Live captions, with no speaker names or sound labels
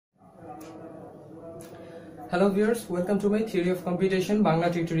Hello viewers, welcome to my Theory of Computation Bangla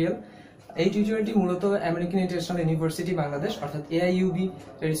tutorial. এই টিউটোরিয়ালটি মূলত American international university Bangladesh অর্থাৎ AIUB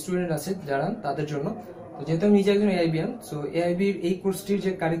এর স্টুডেন্ট আছে যারা তাদের জন্য। তো যেহেতু আমি নিজে একজন AIBian, সো AIB এর এই কোর্সটির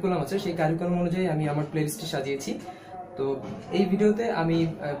যে কারিকুলাম আছে সেই কারিকুলাম অনুযায়ী আমি আমার প্লেলিস্টটি সাজিয়েছি। তো এই ভিডিওতে আমি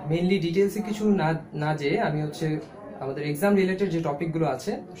মেইনলি ডিটেইলসে কিছু না যেয়ে আমি হচ্ছে আমাদের এক্সাম রিলেটেড যে টপিকগুলো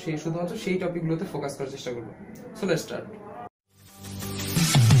আছে সেই শুধুমাত্র সেই টপিকগুলোতে ফোকাস করার চেষ্টা করব। So let's start.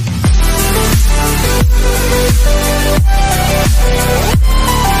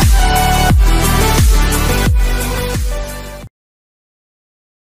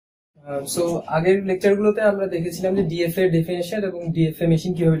 সো আগের লেকচারগুলোতে আমরা দেখেছিলাম যে ডিএফএ ডেফিনিশন এবং ডিএফএ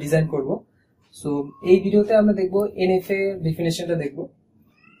মেশিন কিভাবে ডিজাইন করব। সো এই ভিডিওতে আমরা দেখব এনএফএ ডেফিনিশনটা দেখব।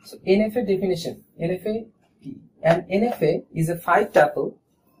 সো এনএফএ ডেফিনিশন, এনএফএ কি? An NFA is a 5-tuple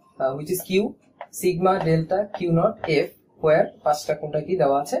which is Q, sigma, delta, Q naught, F, where পাঁচটা কোনটা কি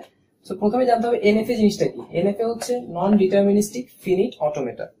দেওয়া আছে। সো প্রথমে জানতে হবে এনএফএ জিনিসটা কি। এনএফএ হচ্ছে নন ডিটারমিনিস্টিক ফিনিট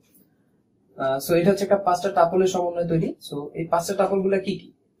অটোমেটা। সো এটা হচ্ছে একটা পাঁচটা টাপলের সমন্বয়ে তৈরি। সো এই পাঁচটা টাপলগুলো কি কি?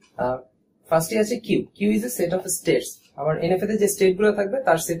 ফার্স্টে আছে Q. Q is a set of states. আমার এনএফএ তে যে স্টেট গুলো থাকবে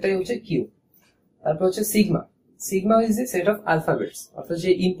তার সেটটাই হচ্ছে কিউ। তারপর হচ্ছে sigma. Sigma is a set of alphabets, অর্থাৎ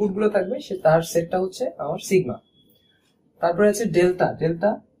যে ইনপুট গুলো থাকবে সে তার সেটটা হচ্ছে আমার সিগমা। তারপরে আছে delta.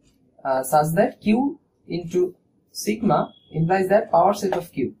 Delta such that q into sigma implies that power set of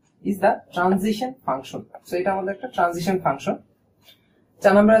q is the transition function. So এটা আমাদের একটা ট্রানজিশন ফাংশন।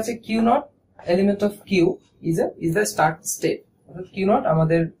 4 নাম্বার আছে q naught element of q is the start state, অর্থাৎ q naught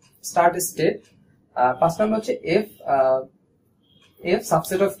আমাদের start state। 5 number হচ্ছে f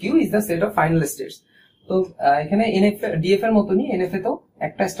subset of q is the set of final states. তো এখানে NF DF এর মতনই NF এ তো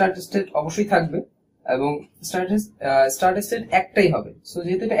একটা স্টার্ট স্টেট অবশ্যই থাকবে এবং স্টার্ট স্টেট একটাই হবে। সো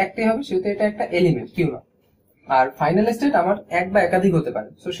যেহেতু এটা একটাই হবে সেহেতু এটা একটা element Q not. R final state আমার এক বা একাধিক হতে পারে।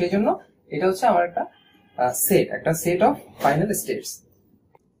 সো সেই জন্য এটা হচ্ছে আমার একটা set of final states.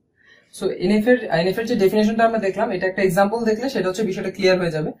 So NF এর যে ডেফিনিশনটা আমরা দেখলাম, এটা একটা এক্সাম্পল দেখলে সেটা হচ্ছে বিষয়টা ক্লিয়ার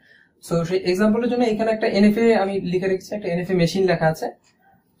হয়ে যাবে। সো সেই এক্সাম্পলের জন্য এখানে একটা এনএফএ আমি লিখে রেখেছি, একটা এনএফএ মেশিন লেখা আছে।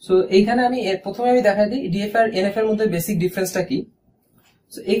 সো এইখানে আমি প্রথমে দেখাই দিই ডিএফ আর এনএফ এর মধ্যে বেসিক ডিফারেন্সটা কি।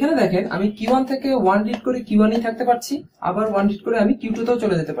 সো এখানে দেখেন আমি Q1 থেকে 1 রিড করে Q1 এই থাকতে পারছি, আবার 1 রিড করে আমি Q2 তেও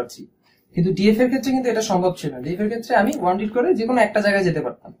চলে যেতে পারছি। কিন্তু ডিএফ এর ক্ষেত্রে কিন্তু এটা সম্ভব ছিল না। ডিএফ এর ক্ষেত্রে আমি 1 রিড করে যে কোনো একটা জায়গায় যেতে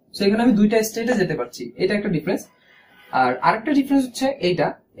পারতাম। সো এখানে আমি দুইটা স্টেটে যেতে পারছি, এটা একটা ডিফারেন্স। আর আরেকটা ডিফারেন্স হচ্ছে এইটা,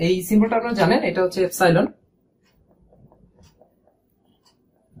 এই সিম্বলটা আপনারা জানেন, এটা হচ্ছে এপসাইলন।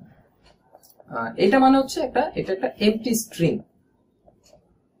 এটা মানে হচ্ছে এটা একটা এমটি স্ট্রিং।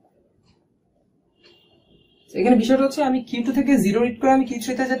 এখানে বিষয়টা হচ্ছে আমি Q2 থেকে 0 রিড করে আমি Q3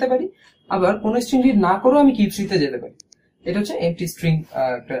 তে যেতে পারি, আবার কোন স্ট্রিং রিড না করেও আমি Q3 তে যেতে পারি। এটা হচ্ছে এমটি স্ট্রিং,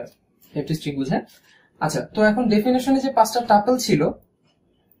 একটা এমটি স্ট্রিং বুঝেন। আচ্ছা, তো এখন ডেফিনিশনে যে পাঁচটা টাপল ছিল,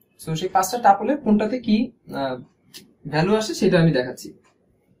 সো সেই পাঁচটা টাপলের কোনটাতে কি ভ্যালু আসে সেটা আমি দেখাচ্ছি।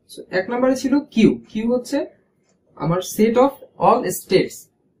 সো এক নম্বরে ছিল কিউ। কিউ হচ্ছে আমার set of all states.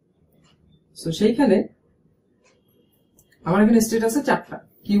 So সেইখানে আমার এখানে স্টেট আছে চারটা,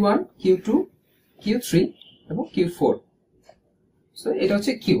 Q1, Q2, Q3 এবং Q4। সো এটা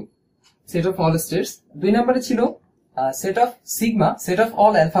হচ্ছে Q, set of all states. 2 নম্বরে ছিল set of sigma, set of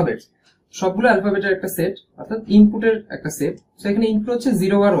all alphabets, সবগুলো অ্যালফাবেটের একটা সেট, অর্থাৎ ইনপুটের একটা সেট। সো এখানে ইনপুট হচ্ছে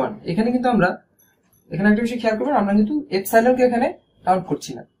 0 আর 1। এখানে কিন্তু আমরা এখানে একটা বিষয় খেয়াল করবেন, আমরা কিন্তু এপসাইলনকে এখানে কাউন্ট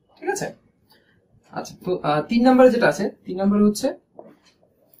করছি না, ঠিক আছে। আচ্ছা, তো 3 নম্বরে যেটা আছে, 3 নম্বরে হচ্ছে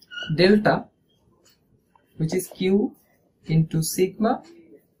delta which is q into sigma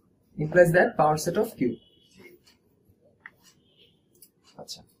implies that power set of q.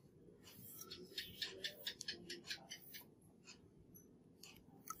 আচ্ছা,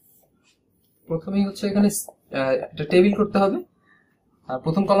 প্রথমেই হচ্ছে এখানে একটা টেবিল করতে হবে। আর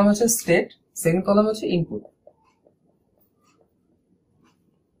প্রথম কলাম হচ্ছে স্টেট, সেকেন্ড কলাম হচ্ছে ইনপুট।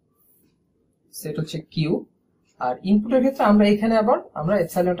 সেট হচ্ছে কিউ, আর ইনপুটের ক্ষেত্রে আমরা এখানে আবার আমরা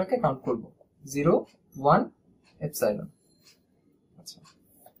এপসাইলনটাকে কাউন্ট করব, 0, 1 এপসাইলন। আচ্ছা,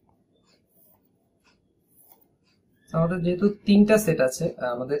 আমাদের যেহেতু তিনটা সেট আছে,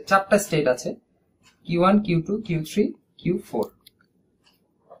 আমাদের চারটা স্টেট আছে, Q1, Q2, Q3, Q4।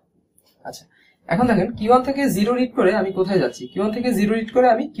 আচ্ছা, এখন দেখেন Q1 থেকে 0 রিড করে আমি কোথায় যাচ্ছি? Q1 থেকে 0 রিড করে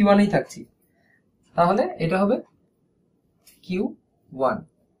আমি Q1 এই থাকছি, তাহলে এটা হবে Q1।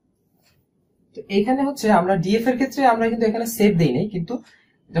 তো এখানে হচ্ছে আমরা ডিএফ এর ক্ষেত্রে আমরা কিন্তু এখানে সেট দেই নাই, কিন্তু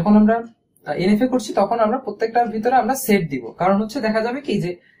যখন আমরা এনএফএ করছি তখন আমরা প্রত্যেকটার ভিতরে আমরা সেট দিব। কারণ হচ্ছে দেখা যাবে কি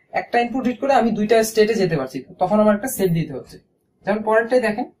যে একটা ইনপুট রিড করে আমি দুইটা স্টেটে যেতে পারছি, তখন আমার একটা সেট দিতে হচ্ছে। যেমন পরেরটাই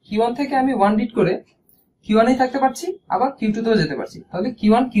দেখেন, Q1 থেকে আমি 1 রিড করে Q1 এই থাকতে পারছি, আবার Q2 তেও যেতে পারছি, তাহলে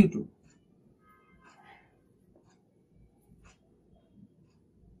Q1, Q2।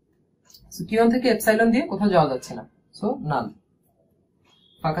 সো Q1 থেকে এপসাইলন দিয়ে কোথাও যাওয়া যাচ্ছে না, সো নাল,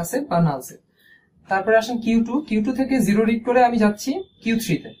 ফাঁকা সেট বা নাল সেট। তারপরে আসেন Q2 থেকে 0 রিড করে আমি যাচ্ছি Q3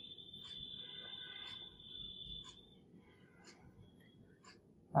 তে।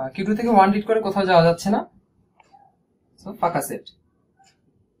 Q2 থেকে 1 রিড করে কোথাও যাওয়া যাচ্ছে না, সো ফাঁকা সেট।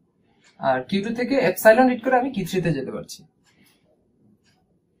 আর Q2 থেকে এপসাইলন রিড করে আমি Q3 তে যেতে পারছি।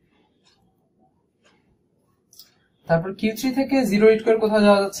 তারপর Q3 থেকে 0 রিড করে কোথাও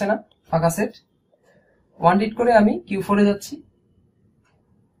যাওয়া যাচ্ছে না, ফাঁকা সেট। 1 রিড করে আমি Q4 এ যাচ্ছি।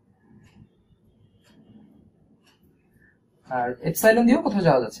 আর এপসাইলন দিয়েও কোথাও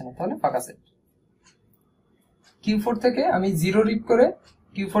যাওয়া যাচ্ছে না, তাহলে ফাঁকা সেট। Q4 থেকে আমি 0 রিড করে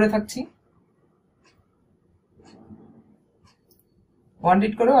Q4 এ থাকছি। 1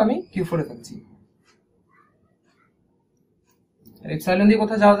 রিড করেও আমি Q4 এ থাকছি। এপসাইলন দিয়ে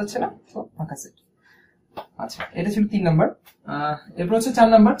কোথাও যাওয়া যাচ্ছে না, তো ফাঁকা সেট। আচ্ছা, এটা ছিল 3 নাম্বার। এরপর হচ্ছে 4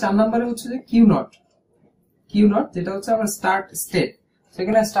 নাম্বার। 4 নাম্বারে হচ্ছে যে Q নট যেটা হচ্ছে আমার স্টার্ট স্টেট।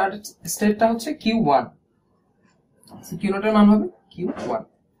 সেখানে স্টার্ট স্টেটটা হচ্ছে Q1, Q নট এর মান হবে Q1।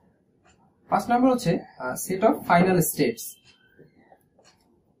 5 নাম্বার হচ্ছে সেট অফ ফাইনাল স্টেটস।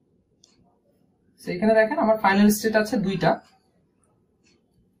 সেখানে দেখেন আমার ফাইনাল স্টেট আছে দুইটা,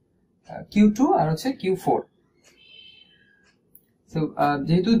 Q2 আর হচ্ছে Q4। তো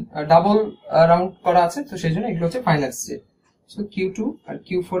যেহেতু ডাবল রাউন্ড করা আছে, তো সেই জন্য এগুলো হচ্ছে ফাইনাল স্টেট। সো Q2 আর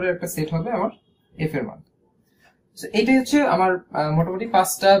Q4 এর একটা সেট হবে আমার f এর মান। সো এটাই হচ্ছে আমার মোটামুটি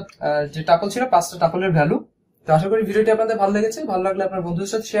 5টা যে টাপল ছিল, 5টা টাপলের ভ্যালু। তো আশা করি ভিডিওটি আপনাদের ভালো লেগেছে। ভালো লাগলে আপনার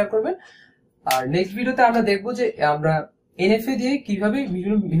বন্ধুদের সাথে শেয়ার করবেন। আর নেক্সট ভিডিওতে আমরা দেখবো যে আমরা NFA দিয়ে কিভাবে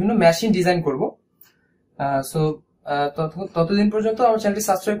বিভিন্ন মেশিন ডিজাইন করব। সো ততদিন পর্যন্ত আমার চ্যানেলটি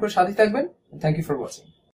সাবস্ক্রাইব করে সাথে থাকবেন। Thank you for watching.